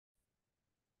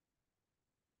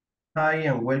Hi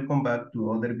and welcome back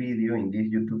to other video in this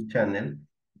YouTube channel.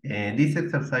 This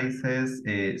exercise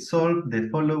solve the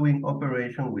following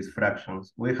operation with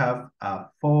fractions. We have a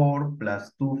 4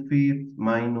 plus 2/5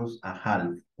 minus a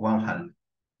half, 1/2.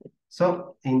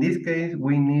 So in this case,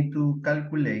 we need to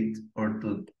calculate or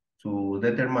to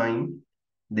determine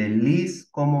the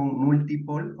least common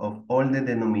multiple of all the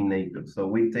denominators. So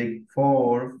we take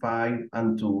 4, 5,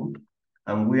 and 2,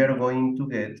 and we are going to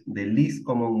get the least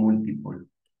common multiple.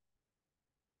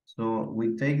 So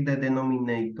we take the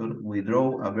denominator, we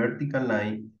draw a vertical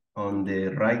line on the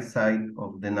right side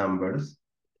of the numbers,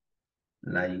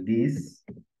 like this,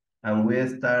 and we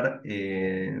start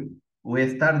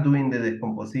doing the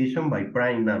decomposition by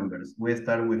prime numbers. We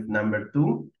start with number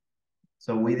 2,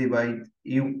 so we divide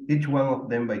each one of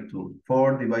them by 2.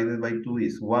 4 divided by 2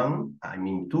 is 1, I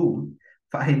mean 2.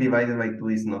 5 divided by 2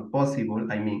 is not possible,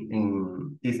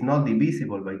 it's not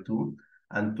divisible by 2,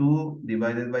 and 2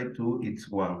 divided by 2 is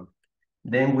 1.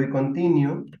 Then we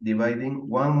continue dividing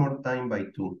one more time by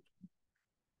 2.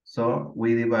 So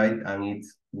we divide and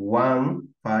it's 1,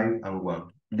 5, and 1.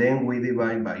 Then we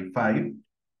divide by 5.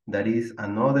 That is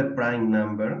another prime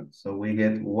number. So we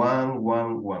get 1,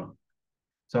 1, 1.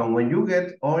 So when you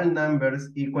get all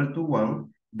numbers equal to 1,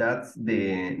 that's the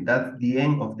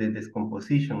end of the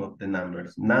decomposition of the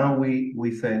numbers. Now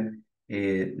we said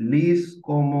least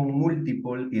common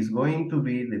multiple is going to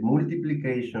be the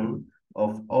multiplication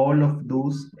of all of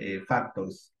those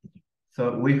factors.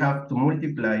 So we have to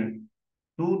multiply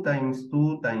 2 times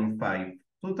 2 times 5.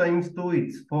 2 times 2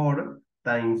 is 4,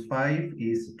 times 5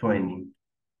 is 20.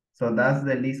 So that's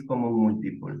the least common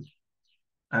multiple.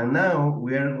 And now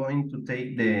we are going to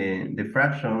take the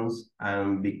fractions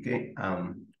and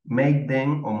make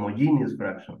them homogeneous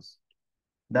fractions.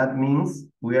 That means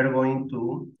we are going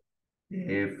to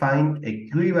find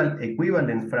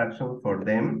equivalent fraction for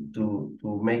them to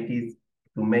make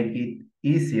it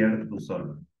easier to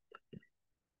solve.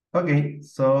 Okay,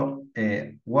 so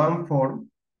 1/4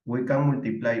 we can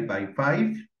multiply by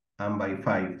 5 and by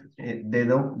 5,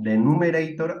 the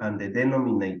numerator and the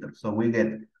denominator. So we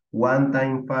get 1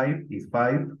 times 5 is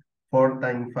 5, 4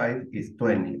 times 5 is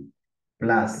 20,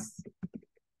 plus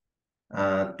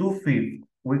 2/5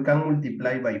 we can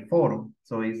multiply by 4.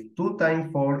 So it's 2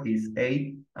 times 4 is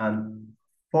 8, and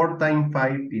 4 times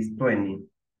 5 is 20.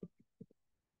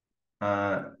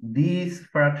 These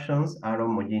fractions are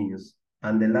homogeneous.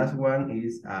 And the last one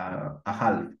is a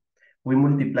half. We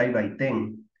multiply by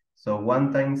 10. So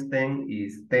 1 times 10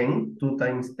 is 10, 2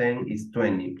 times 10 is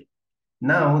 20.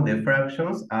 Now the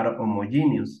fractions are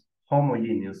homogeneous.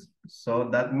 So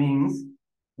that means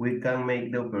we can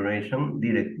make the operation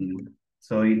directly.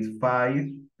 So it's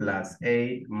 5 plus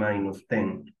 8 minus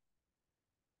 10.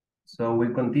 So we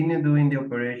continue doing the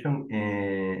operation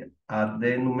at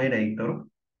the numerator.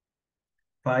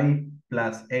 5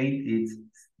 plus 8 is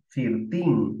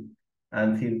 13,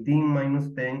 and 13 minus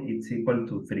 10 is equal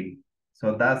to 3.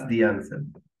 So that's the answer.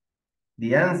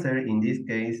 The answer in this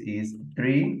case is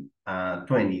 3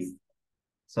 20s.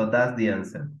 So that's the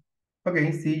answer.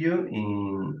 Okay, see you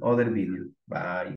in other video. Bye.